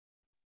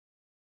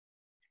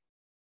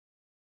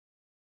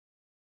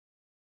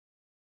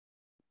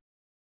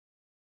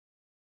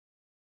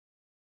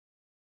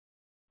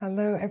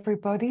Hello,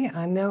 everybody.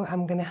 I know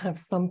I'm going to have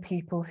some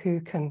people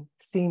who can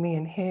see me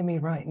and hear me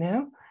right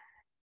now,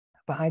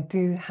 but I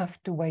do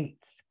have to wait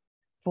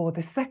for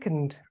the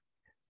second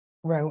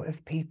row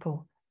of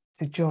people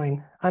to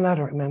join. And I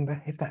don't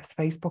remember if that's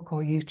Facebook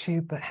or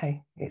YouTube, but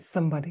hey, it's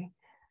somebody.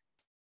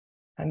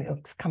 And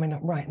it's coming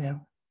up right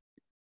now.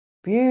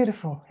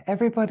 Beautiful.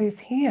 Everybody's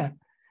here.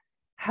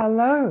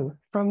 Hello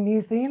from New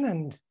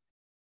Zealand.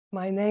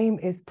 My name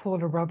is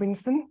Paula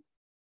Robinson.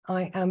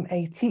 I am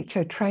a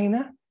teacher,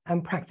 trainer,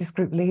 and practice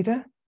group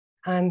leader.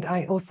 And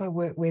I also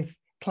work with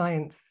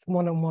clients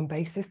one-on-one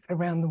basis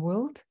around the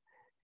world.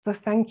 So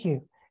thank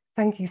you.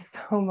 Thank you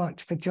so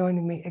much for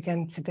joining me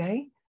again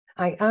today.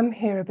 I am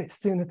here a bit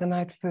sooner than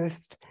I'd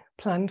first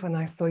planned when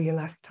I saw you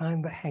last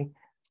time, but hey,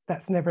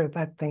 that's never a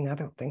bad thing, I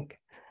don't think.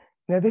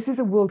 Now, this is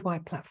a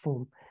worldwide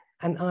platform,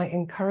 and I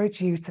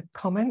encourage you to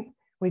comment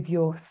with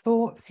your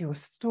thoughts, your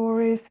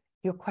stories,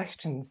 your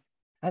questions,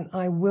 and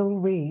I will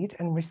read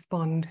and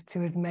respond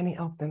to as many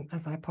of them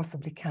as I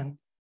possibly can.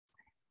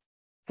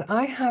 So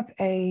I have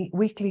a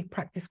weekly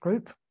practice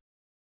group,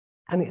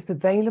 and it's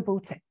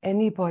available to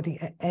anybody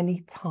at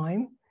any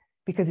time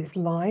because it's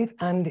live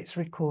and it's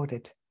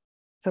recorded.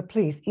 So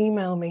please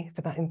email me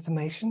for that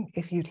information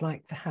if you'd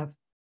like to have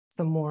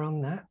some more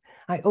on that.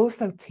 I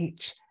also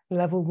teach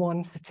level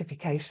 1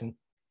 certification,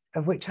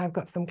 of which I've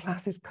got some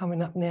classes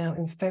coming up now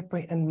in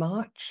February and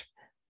March.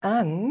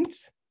 And,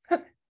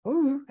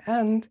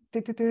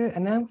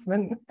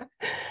 announcement,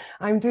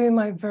 I'm doing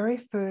my very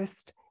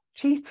first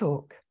Qi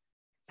Talk.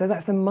 So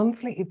that's a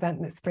monthly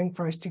event that Spring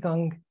Forest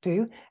Qigong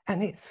do,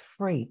 and it's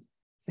free.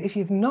 So if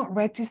you've not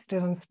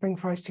registered on Spring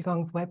Forest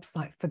Qigong's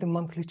website for the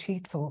monthly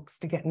Qi Talks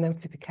to get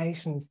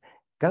notifications,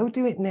 go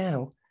do it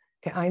now.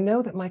 Okay, I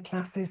know that my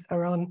classes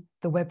are on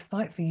the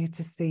website for you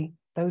to see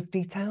those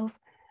details.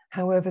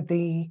 However,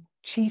 the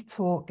Qi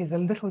Talk is a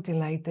little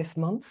delayed this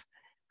month,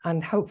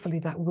 and hopefully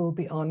that will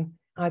be on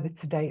either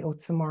today or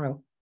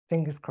tomorrow,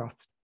 fingers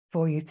crossed,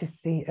 for you to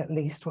see at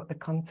least what the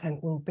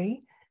content will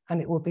be,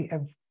 and it will be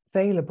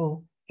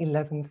available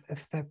 11th of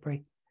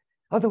February.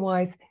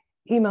 Otherwise,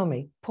 email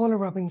me,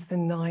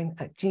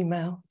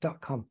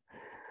 paularobinson9@gmail.com.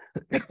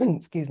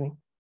 Excuse me,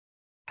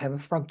 I have a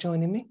frog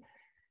joining me.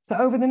 So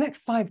over the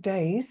next 5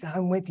 days,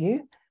 I'm with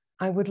you.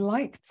 I would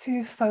like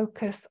to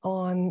focus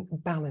on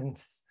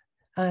balance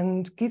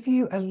and give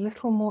you a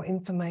little more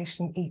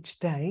information each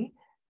day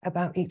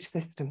about each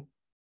system,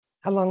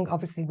 along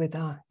obviously with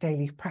our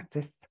daily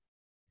practice.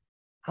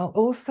 I'll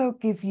also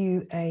give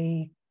you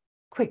a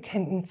quick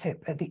hint and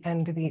tip at the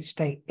end of each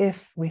day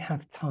if we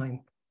have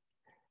time.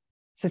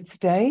 So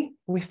today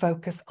we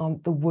focus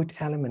on the wood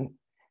element,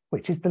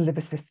 which is the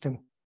liver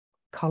system.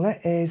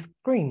 Color is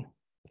green.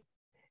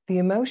 The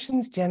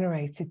emotions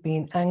generated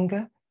being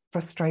anger,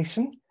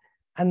 frustration,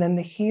 and then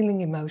the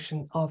healing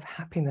emotion of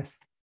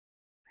happiness.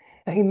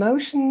 Now,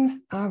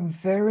 emotions are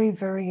very,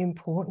 very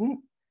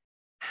important.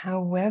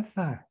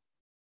 However,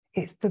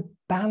 it's the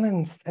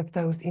balance of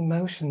those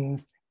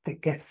emotions that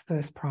gets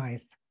first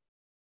prize.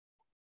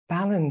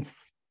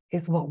 Balance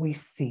is what we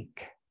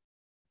seek.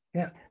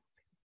 You know,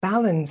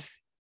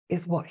 balance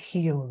is what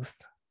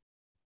heals.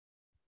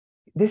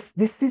 This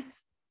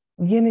is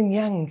yin and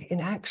yang in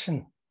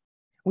action.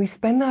 We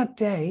spend our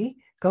day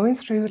going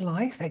through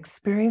life,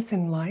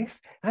 experiencing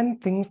life,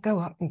 and things go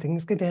up and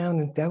things go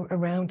down and go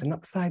around and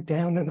upside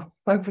down and all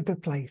over the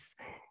place.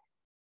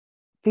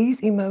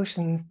 These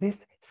emotions,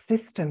 this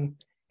system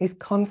is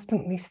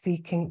constantly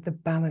seeking the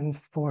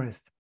balance for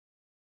us.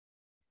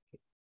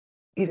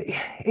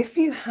 If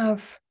you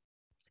have,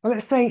 well,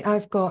 let's say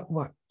I've got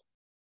what?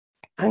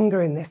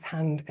 Anger in this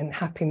hand and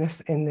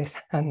happiness in this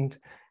hand.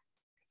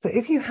 So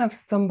if you have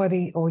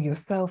somebody or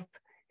yourself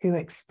who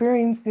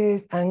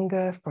experiences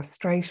anger,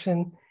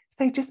 frustration,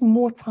 say just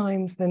more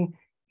times than,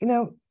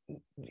 than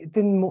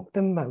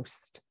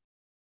most,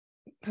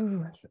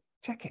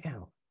 check it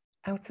out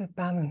of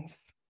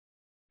balance.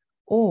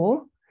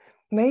 Or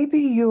maybe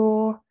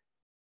you're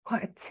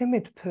quite a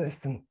timid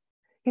person.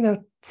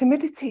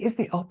 Timidity is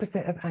the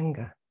opposite of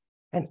anger.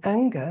 And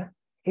anger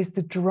is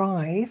the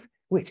drive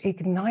which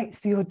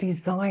ignites your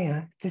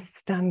desire to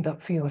stand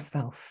up for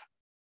yourself.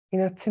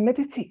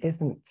 Timidity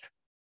isn't.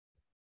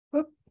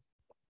 Whoop,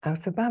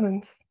 out of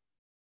balance.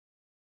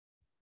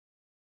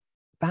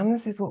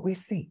 Balance is what we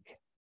seek.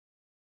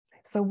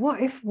 So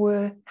what if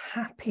we're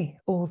happy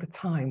all the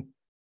time?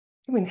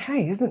 I mean,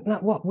 hey, isn't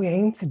that what we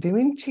aim to do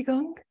in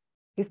Qigong?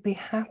 Is be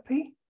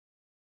happy?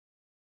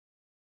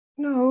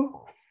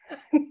 No.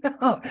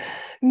 No,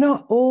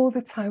 not all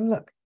the time.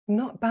 Look,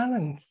 not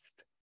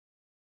balanced.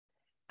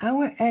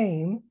 Our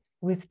aim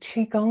with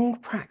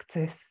Qigong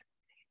practice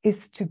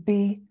is to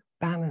be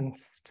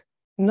balanced,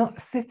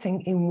 not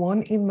sitting in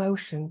one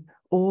emotion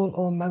all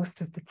or most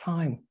of the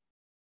time.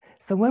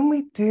 So when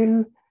we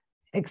do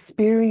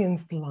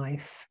experience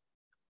life,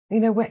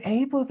 we're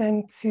able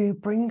then to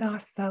bring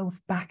ourselves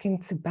back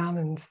into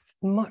balance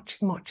much,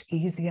 much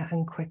easier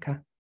and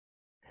quicker.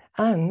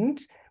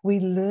 And we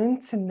learn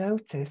to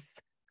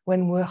notice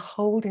when we're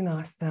holding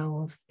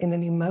ourselves in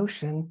an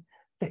emotion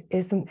that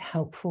isn't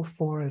helpful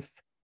for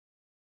us.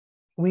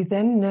 we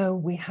then know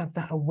we have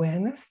that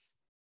awareness,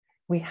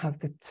 we have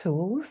the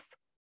tools,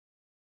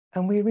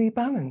 and we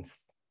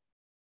rebalance.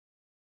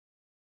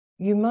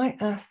 You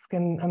might ask,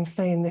 and I'm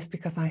saying this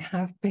because I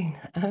have been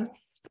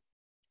asked,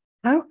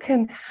 how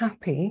can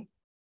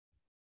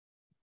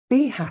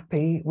be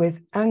happy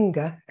with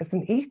anger as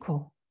an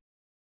equal?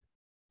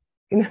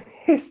 You know,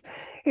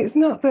 it's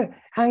not that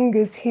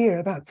anger's here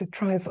about to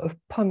try and sort of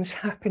punch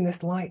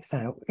happiness lights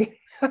out,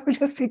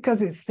 just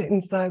because it's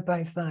sitting side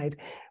by side.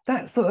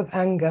 That sort of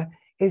anger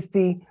is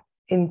the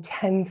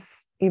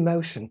intense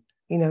emotion,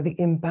 you know, the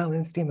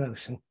imbalanced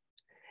emotion.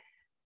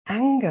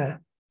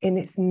 Anger in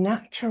its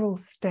natural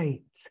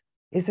state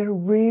is a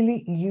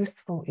really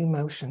useful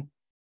emotion.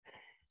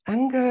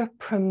 Anger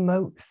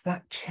promotes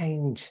that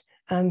change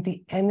and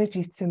the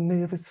energy to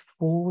move us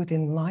forward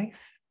in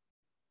life.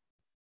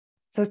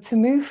 So to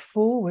move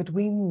forward,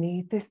 we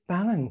need this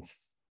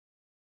balance.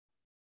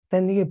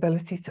 Then the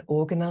ability to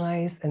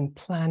organize and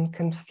plan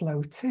can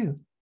flow too,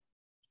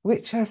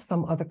 which are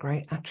some other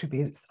great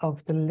attributes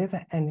of the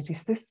liver energy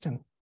system.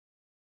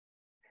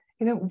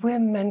 You know, we're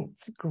meant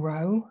to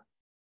grow,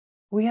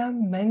 we are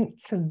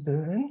meant to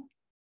learn,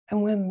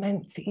 and we're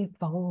meant to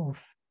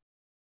evolve.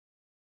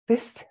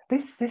 This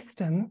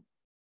system,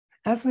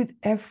 as with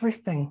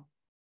everything,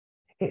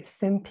 it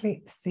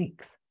simply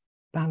seeks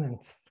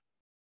balance.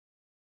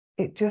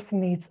 It just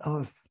needs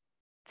us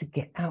to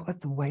get out of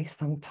the way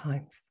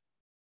sometimes.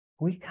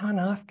 We can't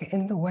half get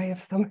in the way of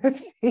some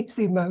of these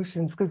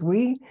emotions because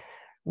we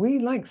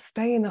like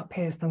staying up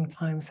here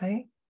sometimes,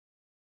 hey?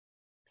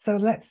 So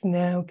let's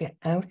now get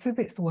out of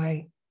its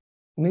way,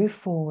 move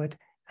forward,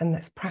 and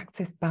let's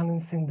practice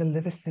balancing the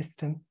liver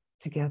system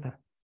together.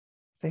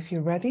 So if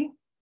you're ready,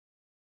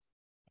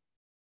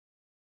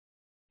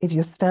 if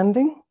you're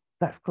standing,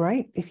 that's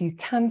great. If you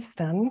can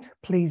stand,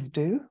 please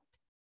do.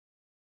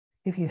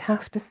 If you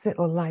have to sit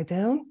or lie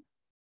down,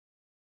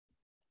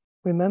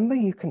 remember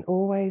you can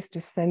always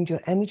just send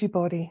your energy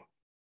body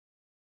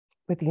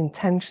with the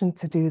intention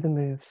to do the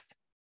moves.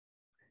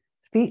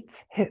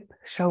 Feet, hip,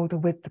 shoulder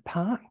width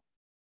apart.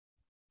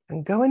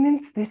 And going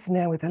into this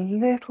now with a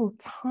little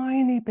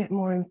tiny bit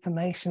more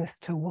information as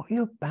to what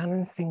you're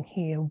balancing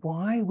here,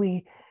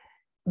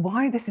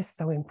 why this is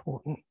so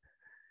important.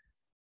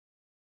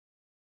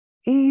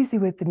 Easy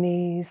with the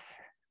knees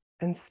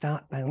and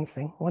start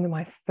bouncing. One of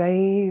my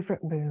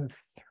favorite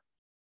moves.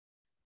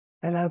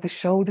 Allow the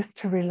shoulders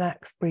to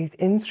relax. Breathe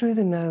in through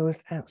the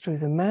nose, out through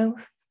the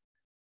mouth.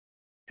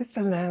 Just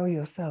allow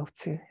yourself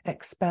to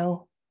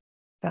expel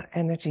that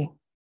energy.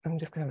 I'm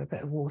just going to have a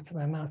bit of water.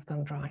 My mouth's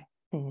gone dry.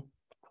 You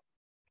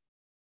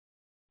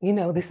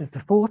know, this is the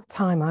 4th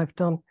time I've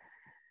done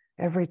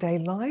Everyday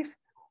Live.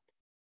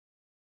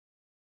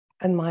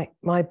 And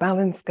my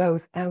balance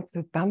goes out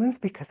of balance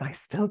because I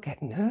still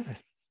get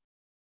nervous.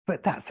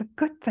 But that's a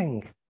good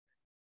thing.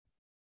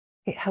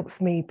 It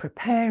helps me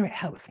prepare. It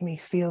helps me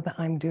feel that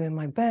I'm doing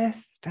my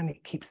best. And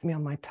it keeps me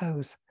on my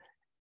toes,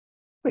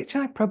 which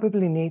I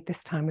probably need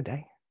this time of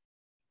day.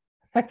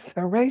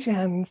 So raise your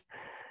hands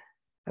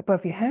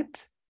above your head.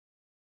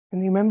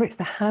 And remember, it's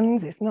the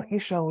hands, it's not your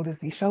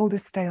shoulders. Your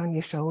shoulders stay on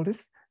your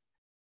shoulders.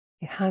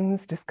 Your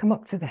hands just come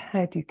up to the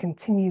head. You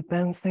continue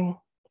bouncing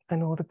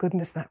and all the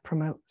goodness that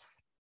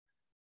promotes.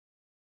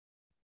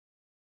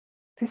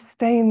 Just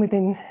staying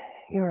within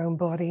your own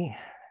body,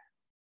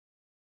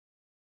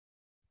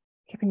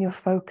 keeping your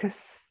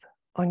focus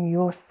on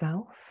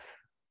yourself.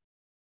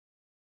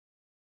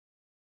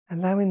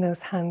 Allowing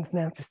those hands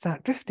now to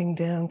start drifting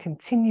down,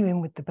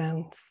 continuing with the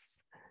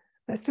bounce.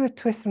 Let's do a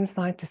twist from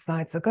side to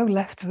side. So go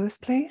left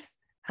first, please,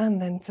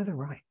 and then to the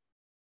right.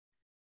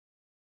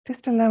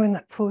 Just allowing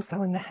that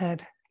torso and the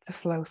head to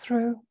flow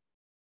through.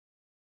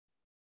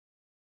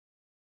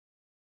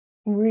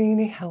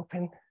 Really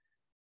helping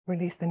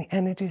release any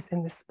energies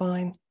in the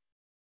spine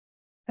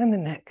and the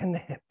neck and the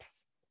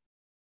hips.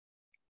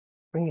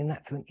 Bringing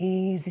that to an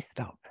easy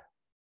stop.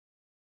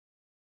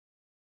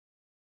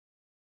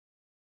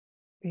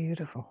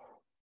 Beautiful.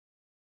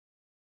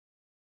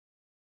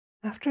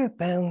 After a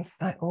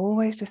bounce, I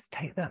always just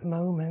take that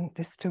moment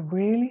just to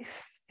really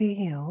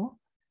feel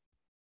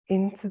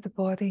into the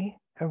body,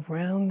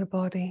 around the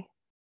body.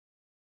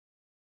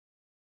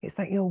 It's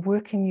like you're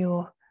working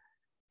your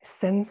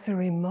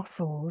sensory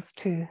muscles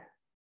to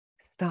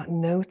start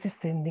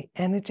noticing the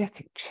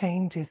energetic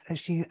changes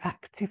as you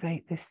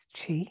activate this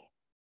chi.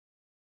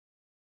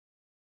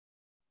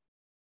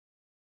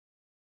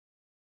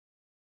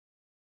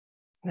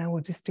 So now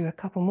we'll just do a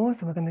couple more.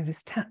 So we're going to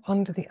just tap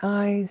under the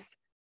eyes.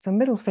 So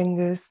middle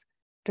fingers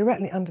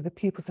directly under the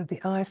pupils of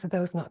the eyes. For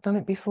those not done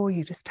it before,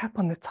 you just tap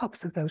on the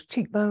tops of those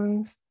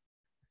cheekbones.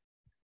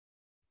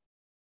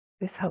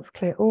 This helps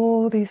clear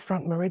all these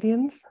front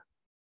meridians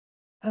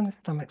and the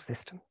stomach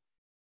system.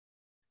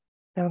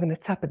 Now we're going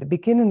to tap at the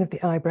beginning of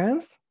the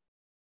eyebrows.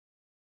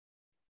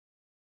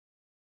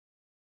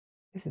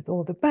 This is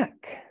all the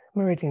back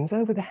meridians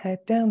over the head,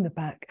 down the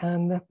back,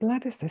 and the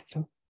bladder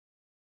system.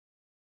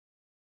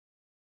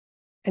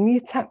 And you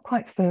tap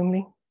quite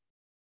firmly.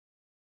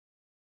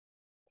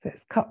 So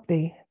it's cup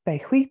the Bei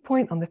Hui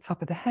point on the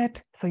top of the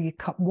head. So you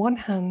cup one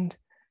hand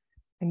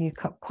And you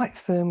cup quite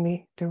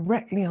firmly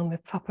directly on the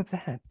top of the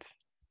head.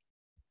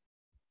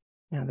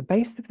 Now the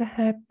base of the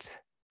head,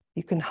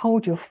 you can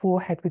hold your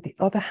forehead with the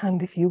other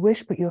hand if you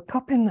wish, but you're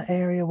cupping the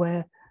area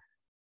where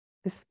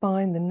the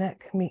spine, the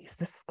neck meets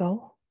the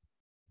skull.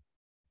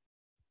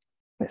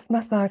 Let's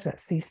massage that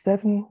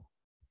C7.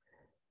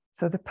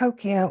 So the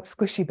pokey out,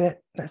 squishy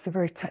bit, that's a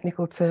very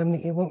technical term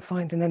that you won't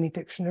find in any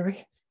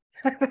dictionary.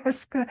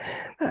 There's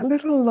that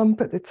little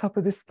lump at the top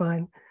of the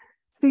spine.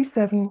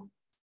 C7,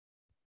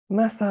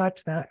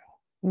 massage that.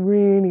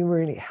 Really,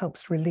 really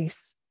helps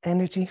release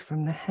energy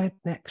from the head,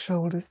 neck,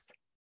 shoulders.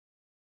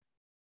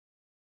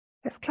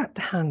 Let's clap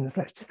the hands.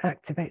 Let's just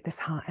activate this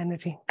heart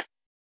energy.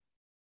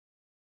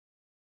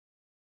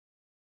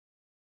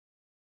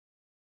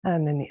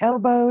 And then the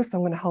elbows. So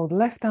I'm going to hold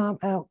left arm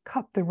out,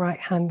 cup the right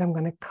hand. I'm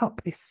going to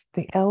cup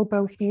the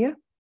elbow here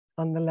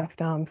on the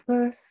left arm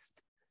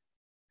first.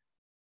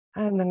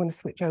 And I'm going to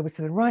switch over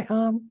to the right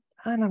arm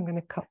and I'm going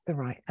to cup the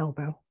right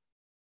elbow.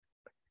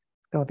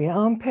 Go the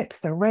armpit.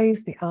 So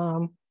raise the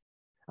arm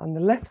on the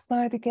left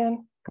side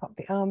again, cup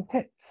the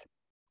armpit.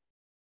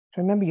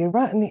 Remember, you're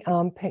right in the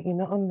armpit, you're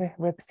not on the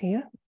ribs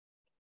here.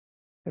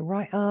 The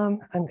right arm,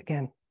 and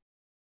again.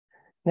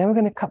 Now we're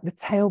going to cup the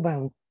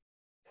tailbone.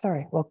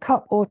 Sorry, well,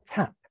 cup or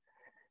tap.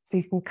 So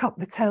you can cup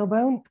the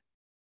tailbone.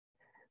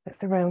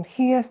 That's around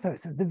here, so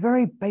it's at the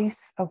very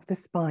base of the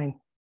spine.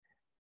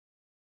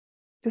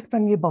 Just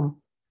on your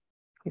bum.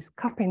 Just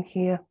cup in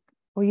here,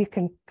 or you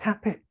can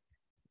tap it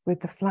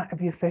with the flat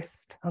of your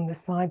fist on the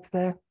sides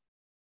there.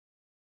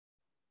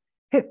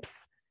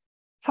 Hips,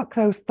 tuck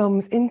those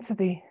thumbs into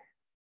the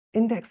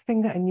index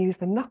finger and use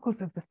the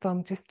knuckles of the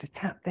thumb just to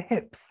tap the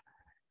hips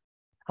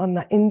on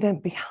that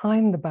indent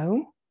behind the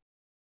bone.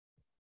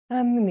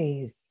 And the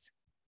knees.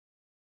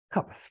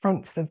 Cup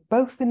fronts of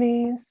both the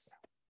knees.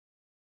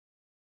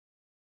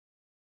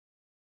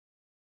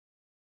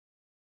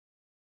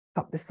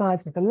 Cup the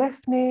sides of the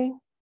left knee.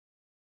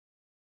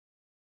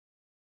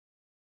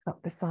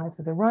 Cup the sides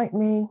of the right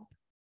knee.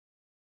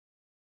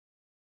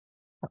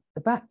 Cup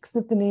the backs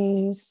of the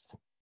knees.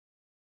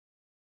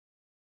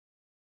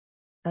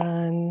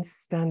 And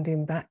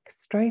standing back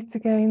straight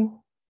again.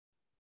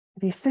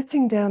 If you're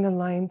sitting down and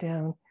lying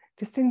down,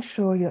 just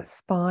ensure your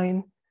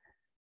spine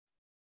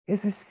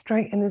is as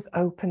straight and as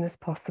open as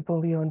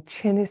possible. Your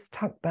chin is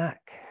tucked back,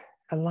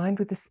 aligned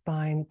with the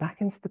spine,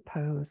 back into the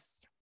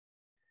pose.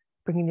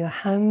 Bringing your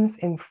hands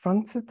in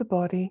front of the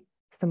body.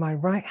 So my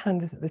right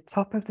hand is at the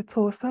top of the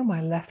torso,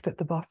 my left at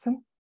the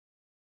bottom.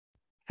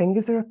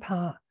 Fingers are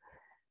apart.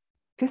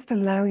 Just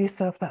allow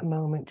yourself that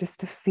moment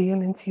just to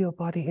feel into your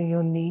body. Are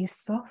your knees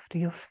soft?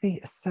 Your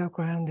feet are so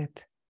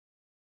grounded.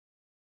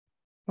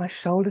 My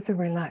shoulders are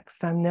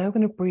relaxed. I'm now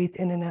going to breathe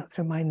in and out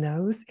through my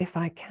nose if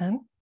I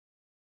can.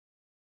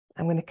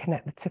 I'm going to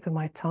connect the tip of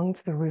my tongue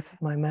to the roof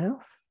of my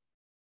mouth.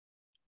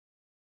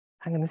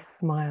 I'm going to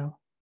smile.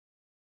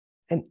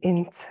 An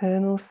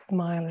internal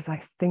smile as I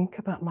think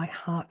about my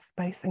heart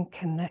space and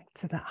connect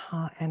to that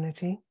heart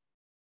energy.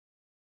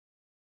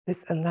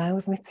 This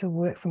allows me to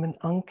work from an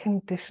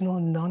unconditional,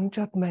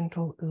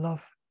 non-judgmental,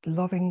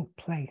 loving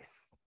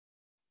place.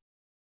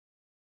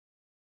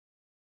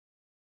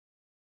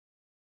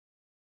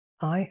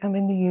 I am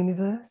in the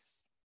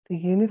universe. The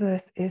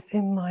universe is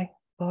in my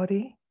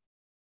body.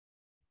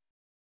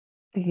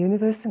 The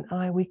universe and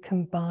I, we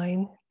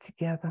combine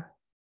together.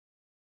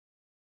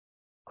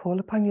 Call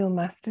upon your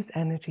master's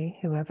energy,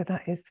 whoever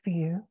that is for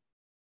you.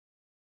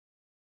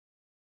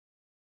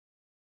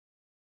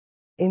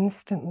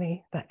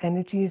 Instantly, that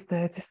energy is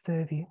there to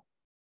serve you.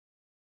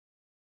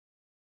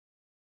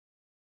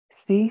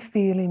 See,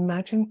 feel,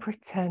 imagine,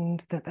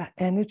 pretend that that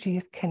energy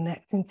is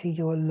connecting to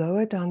your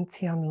lower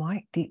dantian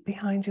light deep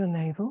behind your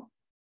navel.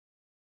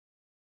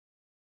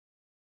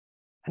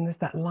 And as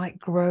that light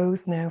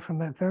grows now from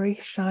a very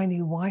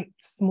shiny white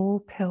small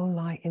pill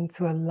light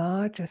into a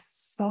larger,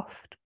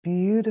 soft,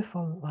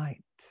 beautiful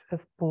light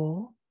of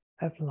ball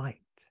of light.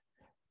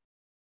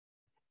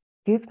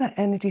 Give that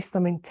energy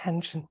some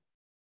intention.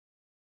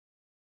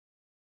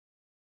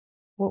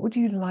 What would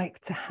you like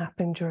to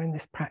happen during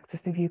this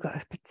practice? Have you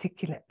got a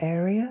particular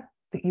area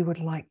that you would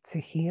like to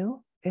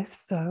heal? If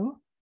so,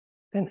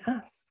 then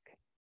ask,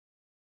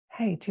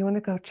 hey, do you want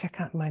to go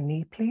check out my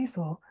knee, please?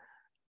 Or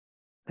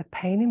the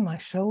pain in my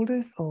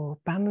shoulders, or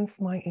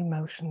balance my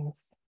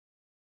emotions?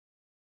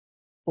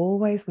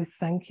 Always with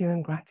thank you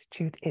and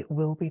gratitude, it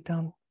will be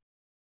done.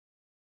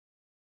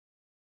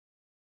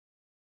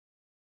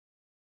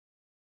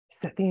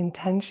 Set the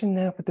intention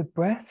now for the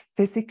breath.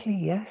 Physically,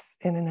 yes,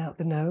 in and out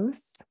the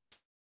nose.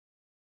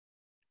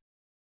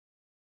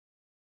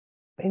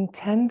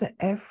 Intend that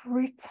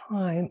every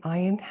time I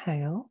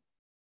inhale,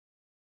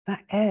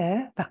 that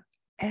air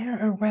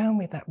around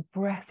me, that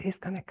breath is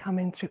going to come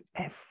in through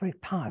every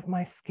part of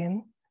my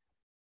skin.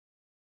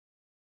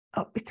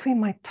 Up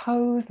between my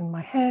toes and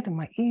my head and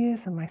my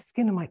ears and my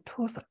skin and my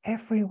torso,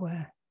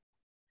 everywhere.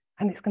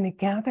 And it's going to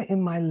gather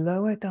in my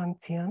lower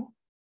dantian.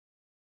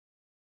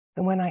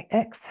 And when I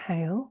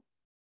exhale,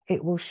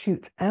 it will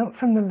shoot out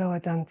from the lower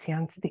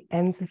dantian to the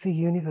ends of the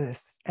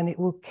universe, and it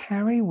will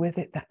carry with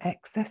it the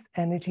excess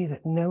energy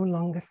that no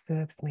longer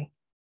serves me.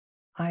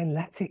 I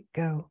let it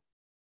go.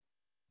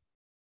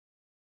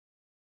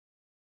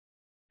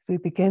 So we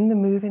begin the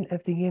movement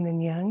of the yin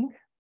and yang.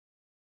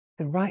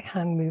 The right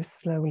hand moves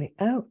slowly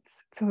out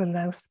to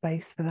allow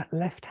space for that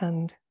left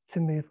hand to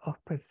move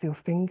upwards. Your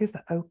fingers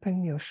are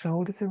open, your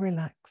shoulders are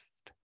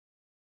relaxed.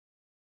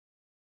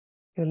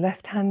 Your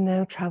left hand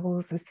now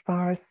travels as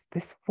far as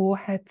this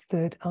forehead,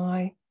 third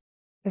eye,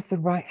 as the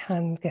right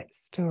hand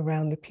gets to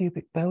around the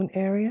pubic bone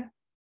area.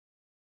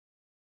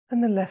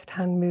 And the left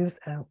hand moves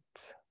out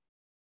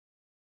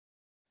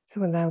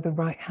to allow the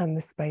right hand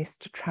the space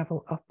to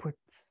travel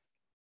upwards.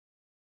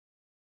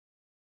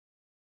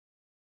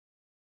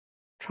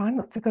 Try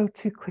not to go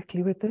too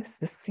quickly with this.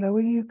 The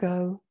slower you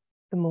go,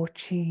 the more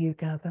chi you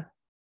gather.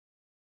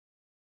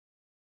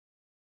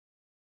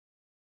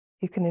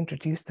 You can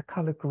introduce the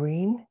color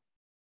green.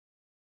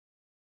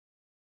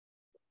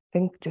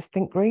 Just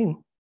think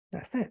green.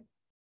 That's it.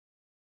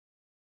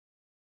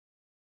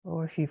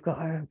 Or if you've got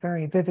a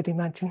very vivid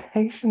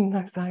imagination,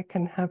 as I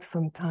can have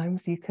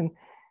sometimes, you can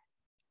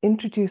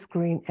introduce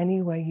green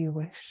any way you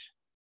wish.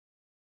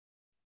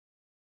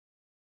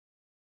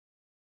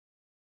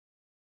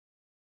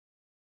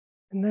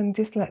 And then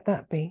just let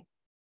that be.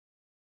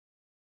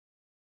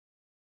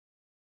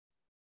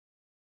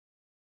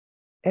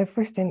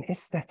 Everything is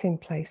set in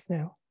place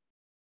now.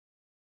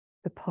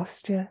 The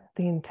posture,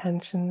 the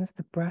intentions,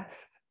 the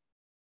breath,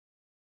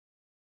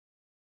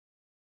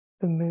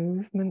 the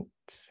movement.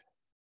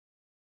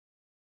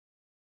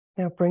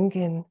 Now bring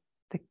in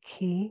the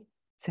key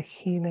to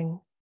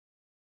healing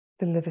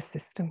the liver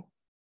system.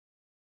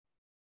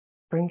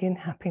 Bring in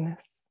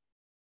happiness.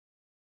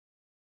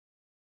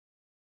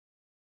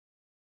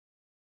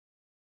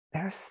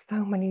 There are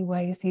so many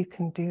ways you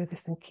can do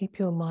this and keep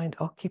your mind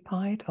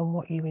occupied on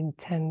what you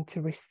intend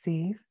to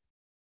receive.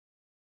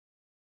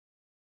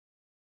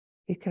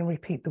 You can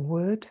repeat the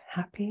word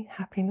happy,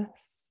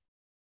 happiness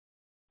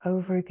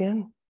over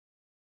again.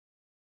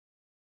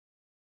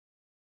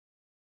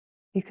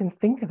 You can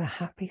think of a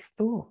happy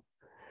thought.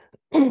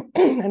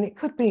 And it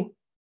could be,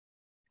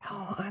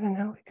 oh, I don't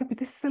know, it could be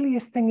the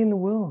silliest thing in the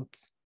world.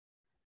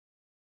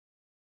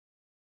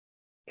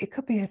 It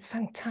could be a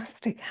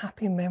fantastic,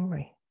 happy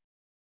memory.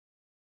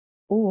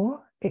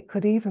 Or it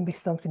could even be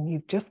something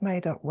you've just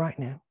made up right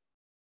now,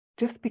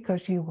 just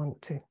because you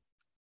want to.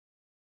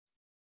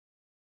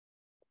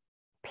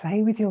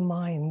 Play with your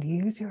mind,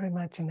 use your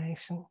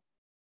imagination.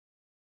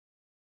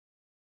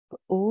 But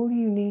all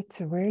you need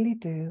to really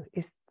do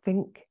is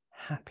think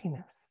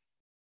happiness.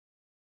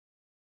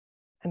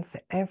 And for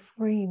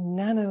every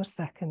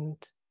nanosecond,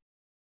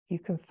 you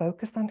can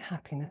focus on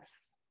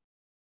happiness.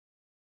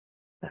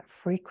 That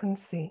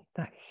frequency,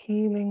 that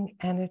healing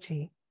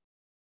energy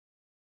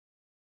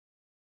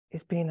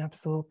is being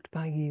absorbed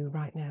by you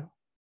right now.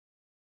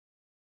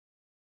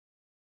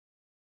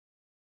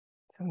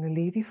 So I'm going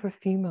to leave you for a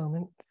few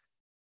moments,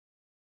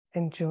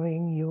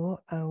 enjoying your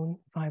own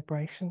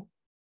vibration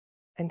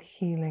and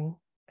healing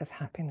of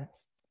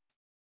happiness.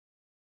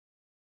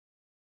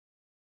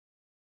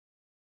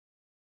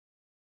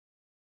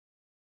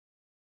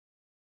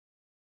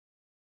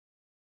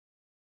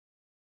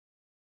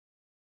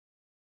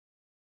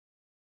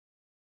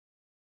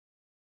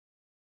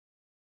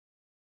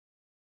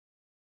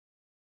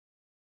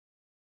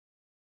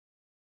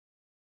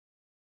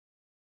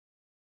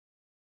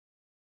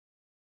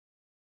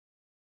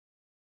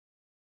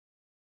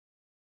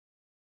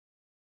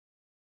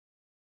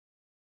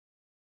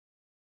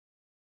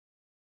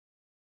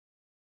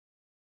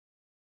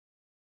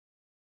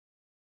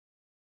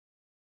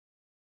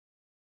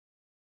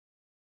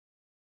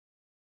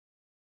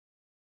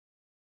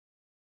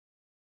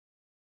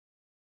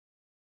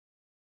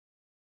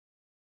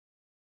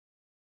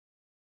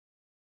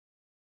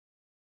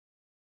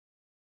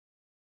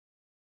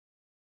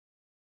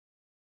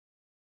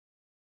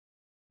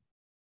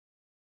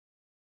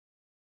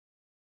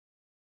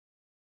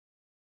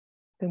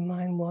 The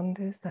mind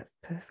wanders, that's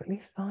perfectly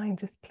fine.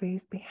 Just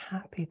please be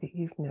happy that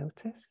you've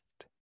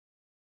noticed.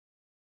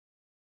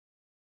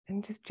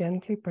 And just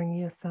gently bring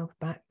yourself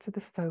back to the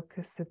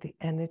focus of the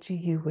energy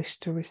you wish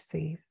to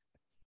receive.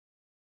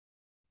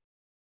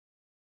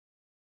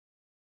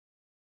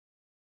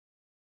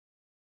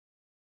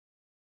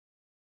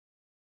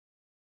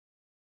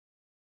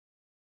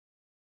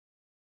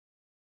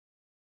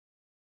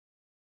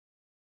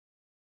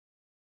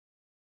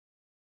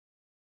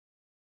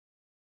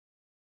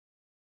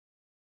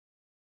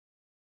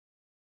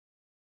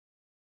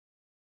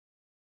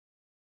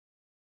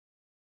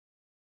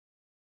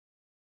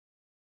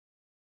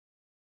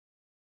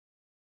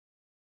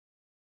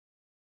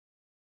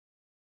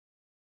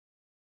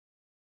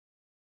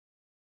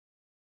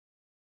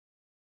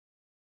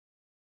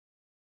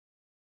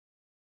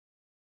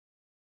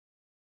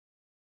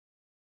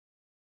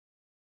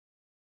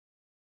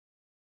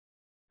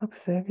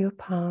 Observe your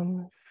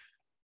palms,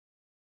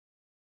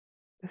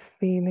 the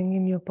feeling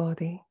in your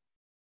body.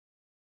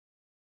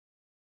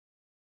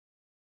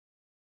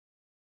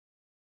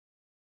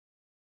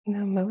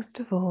 most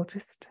of all,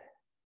 just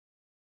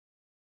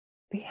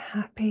be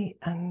happy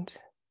and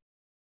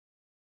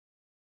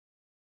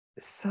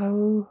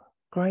so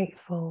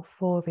grateful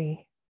for the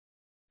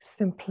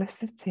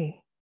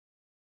simplicity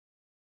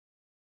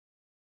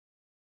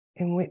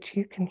in which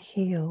you can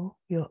heal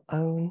your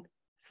own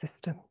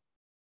system.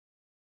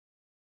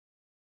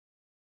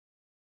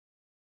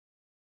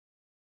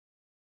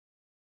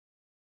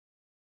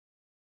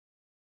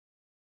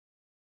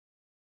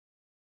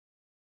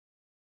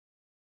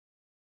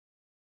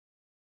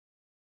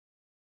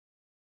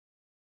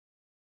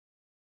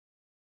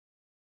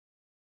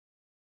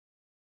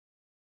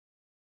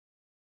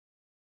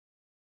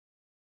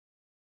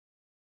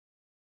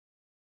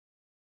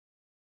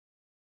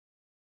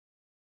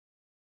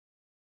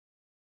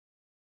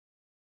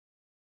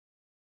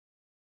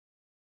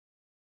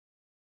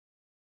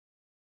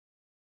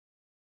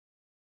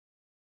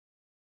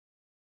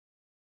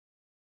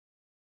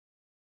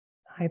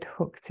 I'd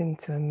hooked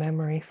into a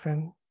memory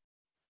from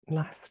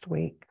last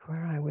week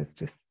where I was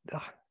just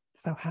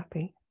so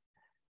happy.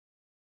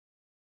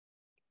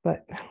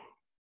 But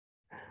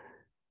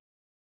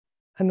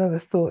another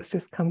thought's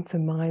just come to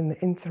mind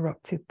that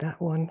interrupted that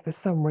one for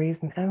some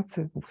reason out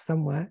of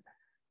somewhere.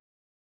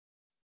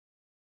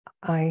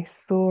 I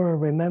saw or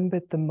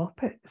remembered the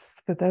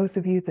Muppets. For those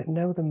of you that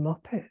know the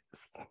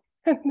Muppets,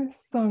 and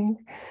this song,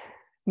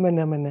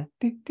 mana mana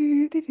do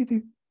do do do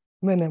do,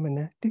 mana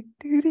mana do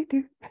do do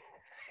do.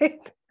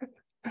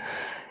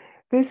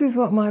 This is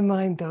what my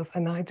mind does,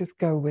 and I just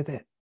go with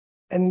it.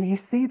 And you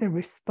see the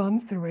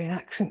response, the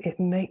reaction, it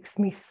makes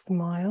me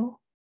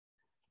smile.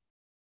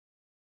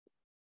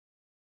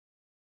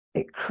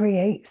 It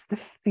creates the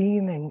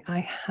feeling.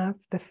 I have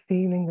the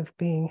feeling of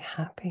being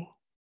happy.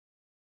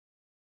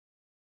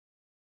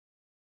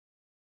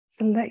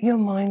 So let your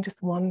mind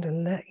just wander.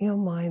 Let your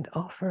mind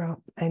offer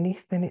up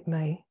anything it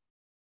may,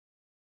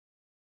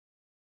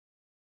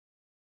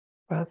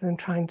 rather than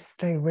trying to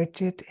stay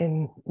rigid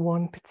in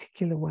one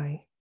particular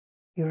way.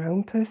 Your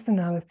own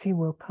personality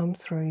will come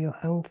through your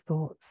own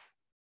thoughts.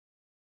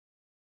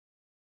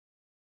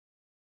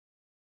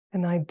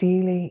 And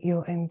ideally,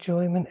 your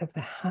enjoyment of the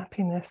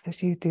happiness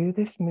as you do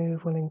this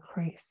move will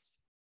increase.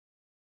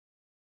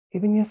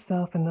 Giving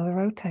yourself another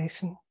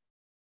rotation.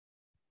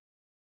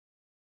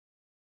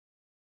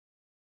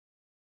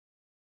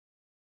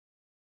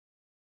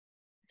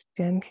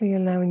 Gently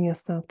allowing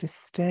yourself to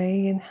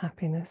stay in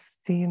happiness,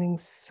 feeling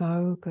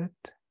so good.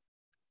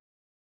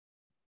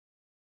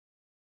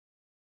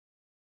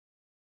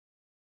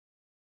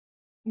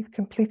 You've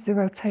completed the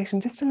rotation.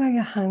 Just allow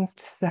your hands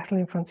to settle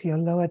in front of your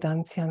lower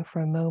dantian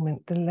for a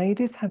moment. The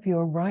ladies have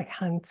your right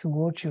hand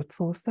towards your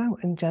torso,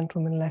 and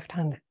gentlemen left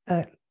hand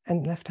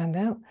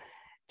out.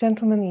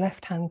 Gentlemen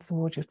left hand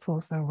towards your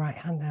torso, right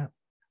hand out.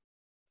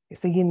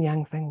 It's a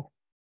yin-yang thing.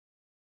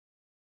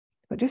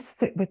 But just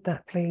sit with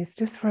that, please,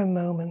 just for a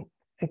moment.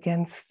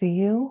 Again,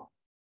 feel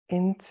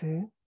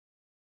into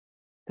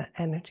that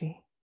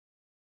energy.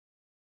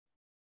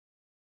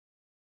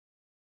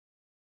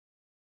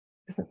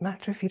 Doesn't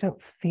matter if you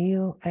don't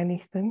feel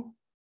anything.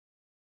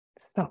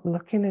 Stop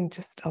looking and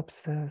just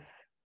observe.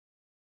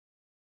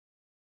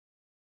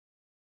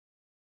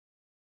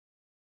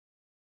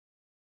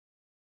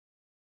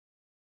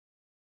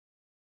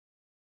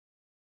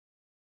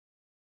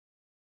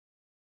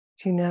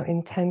 You now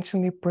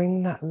intentionally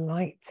bring that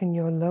light in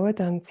your lower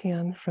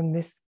dantian from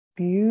this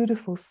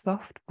beautiful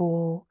soft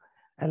ball,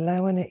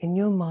 allowing it in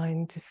your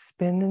mind to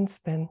spin and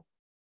spin,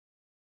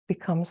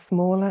 become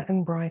smaller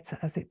and brighter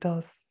as it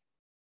does,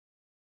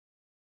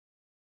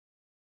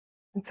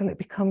 until it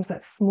becomes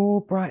that small,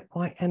 bright,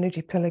 white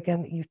energy pill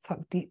again that you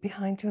tuck deep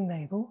behind your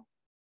navel.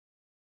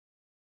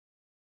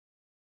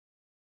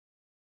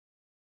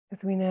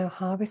 As we now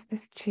harvest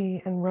this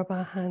chi and rub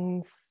our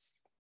hands,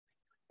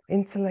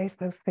 interlace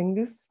those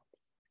fingers,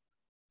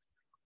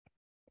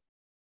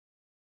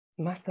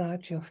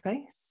 massage your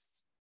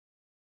face.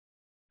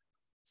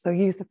 So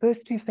use the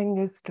first two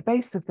fingers to the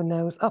base of the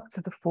nose, up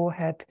to the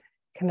forehead,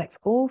 connect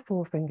all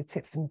four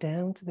fingertips and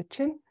down to the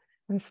chin,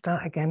 and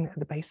start again at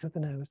the base of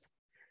the nose.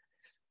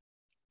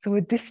 So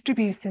we're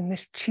distributing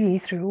this chi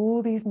through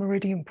all these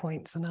meridian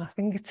points on our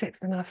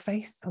fingertips and our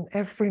face on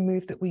every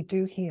move that we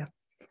do here.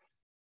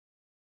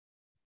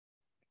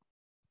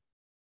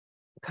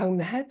 Comb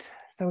the head.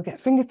 So we get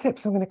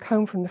fingertips. I'm going to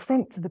comb from the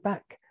front to the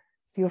back.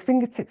 So your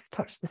fingertips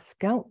touch the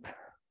scalp,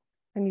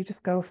 and you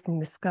just go from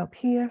the scalp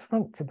here,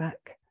 front to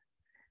back.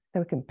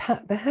 Then we can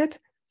pat the head.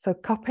 So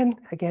cupping,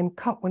 again,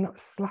 cup, we're not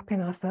slapping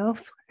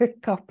ourselves, we're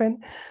cupping.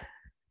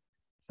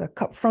 So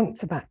cup front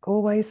to back,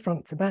 always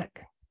front to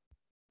back.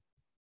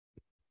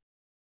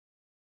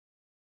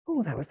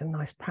 Oh, that was a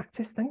nice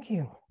practice, thank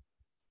you.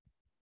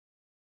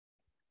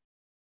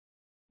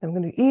 Then we're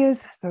going to do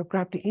ears. So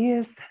grab the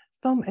ears,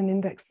 thumb and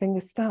index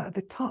fingers, start at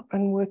the top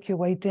and work your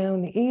way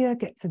down the ear,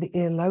 get to the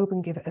earlobe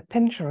and give it a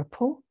pinch or a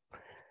pull,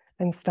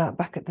 and start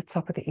back at the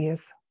top of the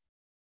ears.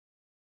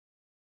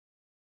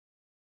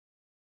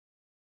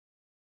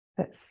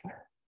 Let's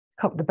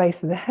cup the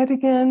base of the head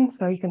again.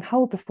 So you can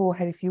hold the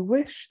forehead if you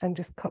wish and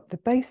just cup the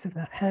base of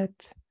that head.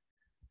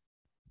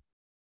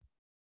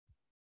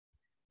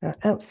 Now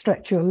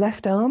outstretch your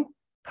left arm,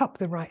 cup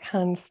the right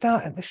hand,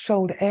 start at the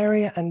shoulder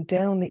area and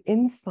down the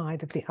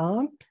inside of the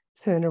arm,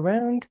 turn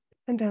around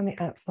and down the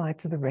outside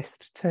to the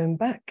wrist, turn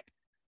back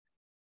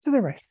to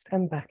the wrist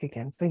and back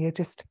again. So you're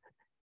just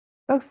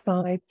both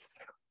sides,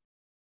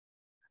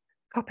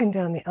 cupping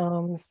down the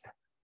arms,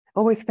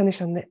 always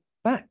finish on the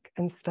back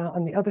and start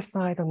on the other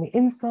side on the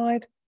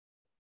inside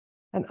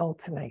and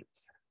alternate.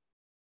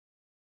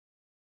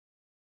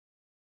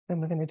 Then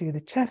we're going to do the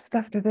chest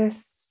after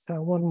this.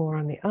 So one more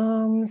on the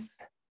arms.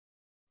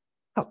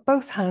 Cup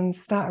both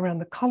hands, start around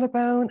the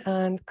collarbone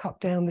and cup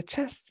down the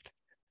chest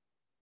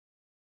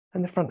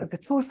and the front of the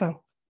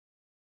torso.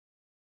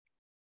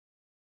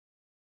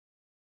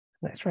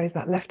 Let's raise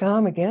that left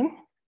arm again.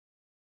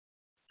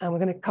 And we're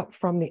going to cup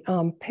from the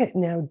armpit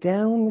now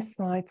down the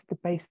side to the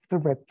base of the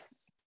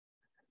ribs.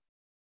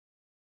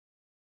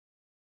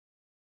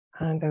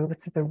 And over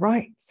to the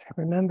right.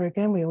 Remember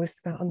again, we always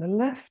start on the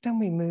left and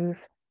we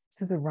move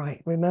to the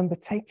right. Remember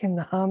taking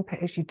the armpit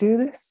as you do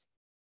this.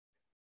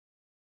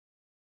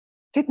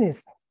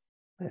 Kidneys.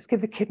 Let's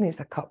give the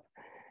kidneys a cup.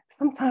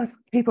 Sometimes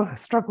people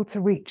struggle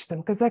to reach them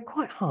because they're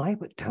quite high,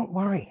 but don't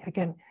worry.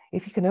 Again,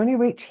 if you can only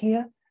reach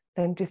here,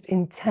 then just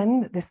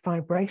intend that this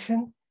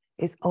vibration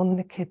is on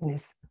the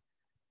kidneys.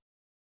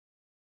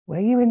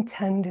 Where you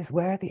intend is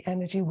where the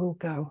energy will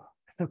go.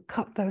 So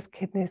cup those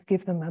kidneys,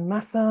 give them a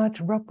massage,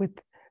 rub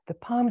with the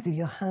palms of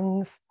your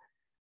hands.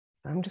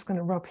 I'm just going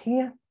to rub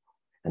here,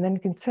 and then you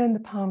can turn the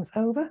palms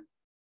over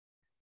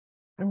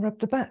and rub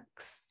the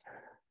backs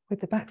with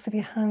the backs of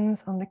your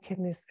hands on the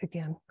kidneys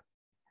again.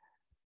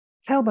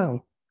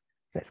 Tailbone.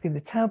 Let's give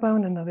the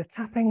tailbone another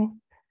tapping.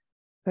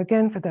 So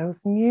again, for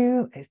those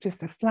new, it's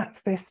just a flat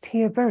fist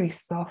here, very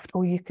soft,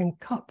 or you can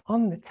cup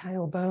on the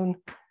tailbone,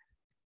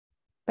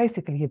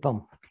 basically your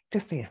bum,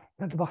 just here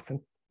at the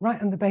bottom,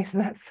 right on the base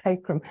of that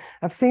sacrum.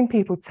 I've seen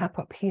people tap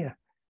up here,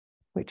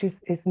 which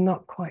is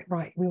not quite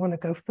right. We want to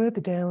go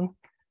further down.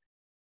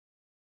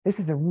 This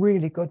is a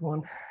really good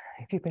one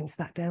if you've been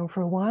sat down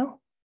for a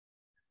while.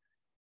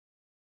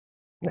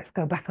 Let's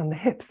go back on the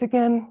hips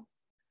again.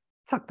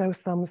 Tuck those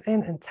thumbs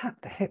in and tap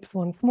the hips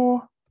once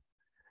more.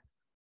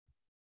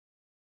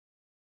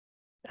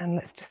 And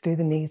let's just do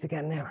the knees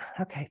again now.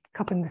 Okay,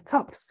 cupping the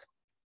tops.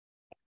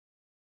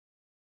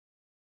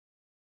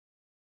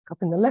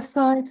 Cupping the left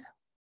side.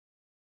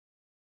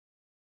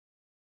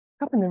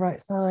 Cupping the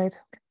right side.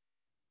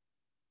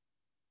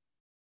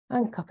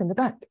 And cupping the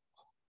back.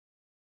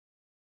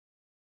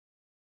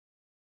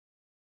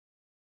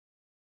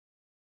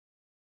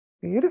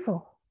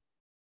 Beautiful.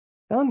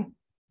 Done.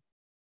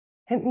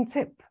 Hint and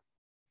tip.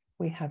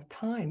 We have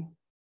time.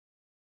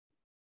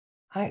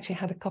 I actually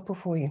had a couple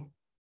for you.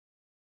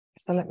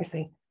 So let me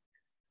see.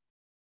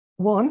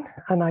 One,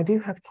 and I do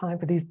have time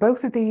for these.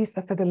 Both of these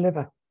are for the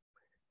liver,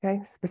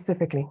 okay,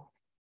 specifically.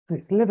 Because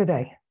it's liver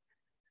day.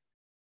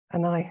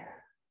 And I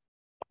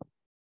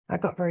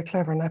got very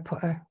clever and I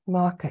put a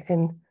marker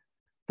in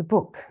the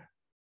book,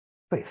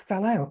 but it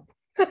fell out.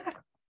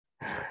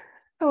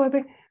 Oh,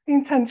 the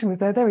intention was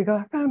there. There we go.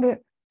 I found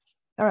it.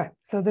 All right.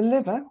 So the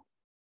liver,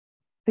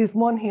 there's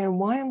one here. And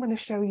why I'm going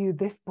to show you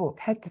this book,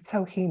 Head to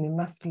Toe Healing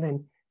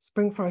Masculine,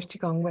 Spring Forest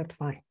Qigong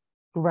website.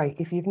 Great.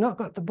 If you've not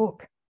got the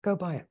book, go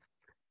buy it.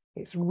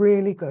 It's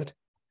really good.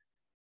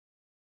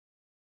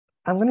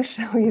 I'm going to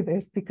show you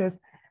this because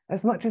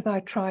as much as I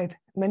tried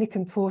many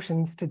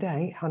contortions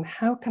today on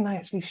how can I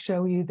actually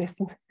show you this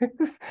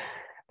move,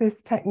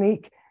 this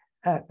technique,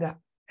 that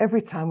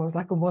every time I was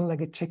like a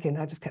one-legged chicken.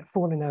 I just kept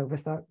falling over.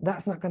 So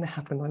that's not going to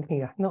happen on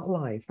here, not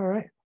live. All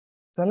right.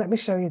 So let me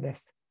show you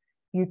this.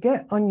 You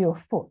get on your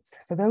foot.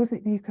 For those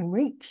that you can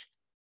reach,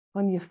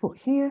 on your foot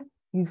here,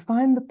 you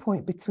find the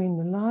point between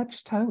the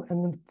large toe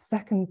and the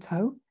second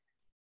toe,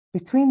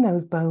 between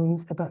those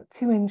bones, about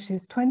 2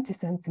 inches, 20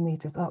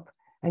 centimeters up,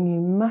 and you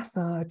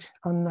massage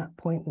on that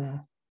point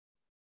there.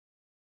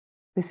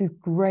 This is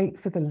great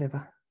for the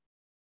liver.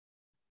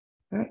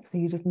 All right, so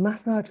you just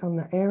massage on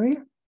that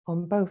area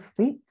on both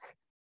feet.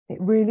 It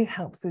really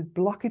helps with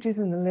blockages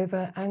in the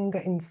liver, anger,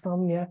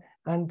 insomnia,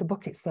 and the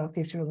book itself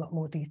gives you a lot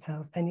more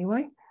details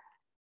anyway.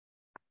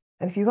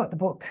 And if you've got the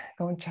book,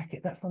 go and check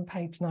it. That's on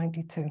page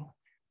 92.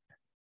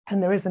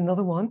 And there is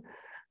another one,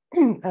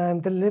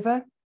 the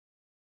liver.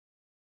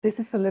 This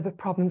is for liver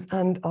problems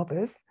and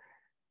others.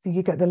 So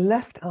you get the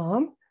left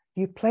arm,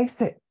 you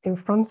place it in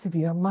front of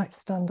you. I might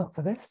stand up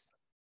for this.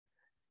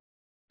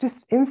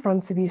 Just in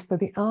front of you. So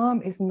the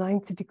arm is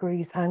 90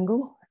 degrees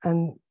angle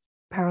and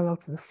parallel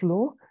to the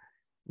floor.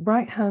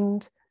 Right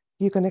hand,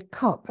 you're going to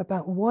cup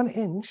about 1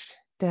 inch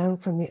down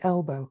from the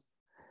elbow.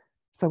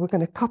 So we're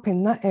going to cup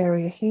in that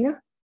area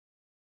here.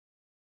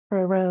 For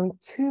around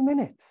 2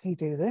 minutes, you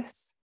do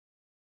this.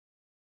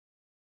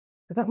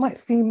 That might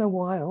seem a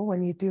while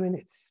when you're doing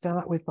it to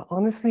start with, but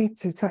honestly,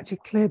 to actually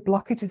clear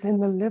blockages in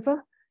the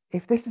liver,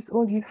 if this is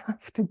all you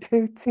have to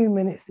do, 2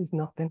 minutes is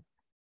nothing.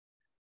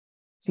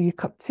 So you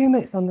cup 2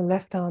 minutes on the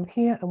left arm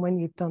here, and when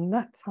you've done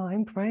that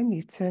time frame,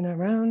 you turn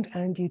around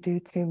and you do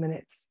 2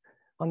 minutes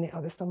on the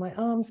other side. My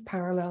arms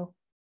parallel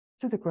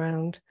to the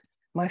ground.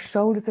 My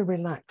shoulders are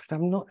relaxed.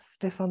 I'm not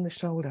stiff on the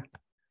shoulder.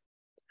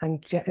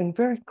 and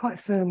very quite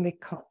firmly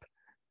cup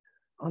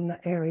on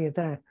that area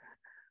there.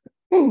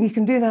 You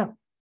can do that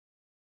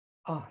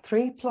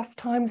 3+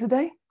 times a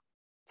day,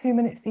 2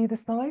 minutes either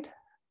side.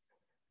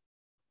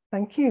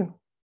 Thank you.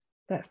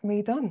 That's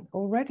me done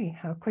already.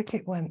 How quick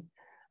it went.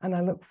 And I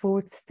look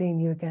forward to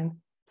seeing you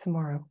again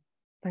tomorrow.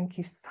 Thank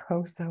you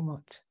so, so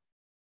much.